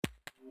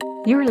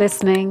You're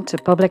listening to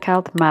Public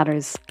Health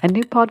Matters, a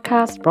new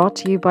podcast brought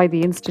to you by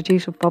the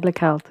Institute of Public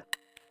Health.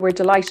 We're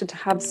delighted to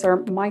have Sir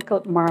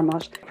Michael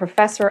Marmot,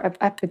 Professor of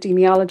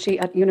Epidemiology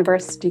at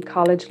University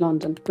College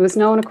London, who is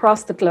known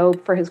across the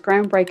globe for his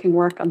groundbreaking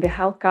work on the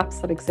health gaps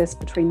that exist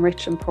between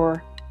rich and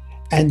poor.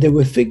 And there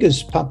were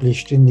figures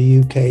published in the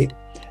UK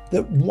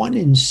that 1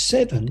 in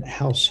 7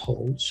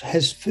 households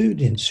has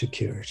food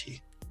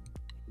insecurity.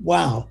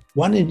 Wow,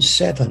 1 in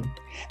 7.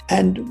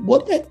 And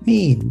what that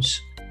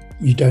means,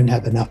 you don't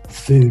have enough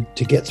food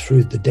to get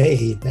through the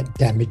day. That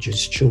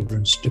damages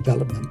children's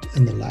development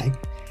and the like.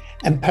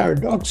 And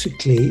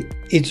paradoxically,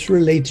 it's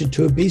related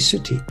to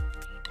obesity.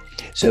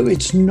 So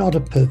it's not a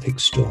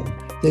perfect storm.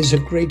 There's a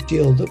great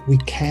deal that we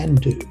can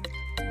do,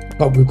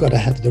 but we've got to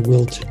have the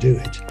will to do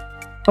it.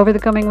 Over the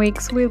coming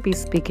weeks, we'll be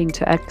speaking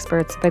to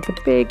experts about the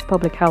big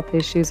public health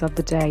issues of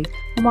the day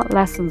and what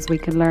lessons we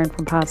can learn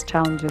from past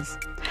challenges.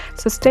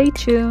 So stay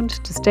tuned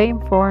to stay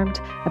informed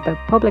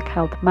about public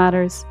health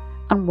matters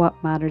and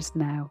what matters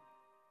now.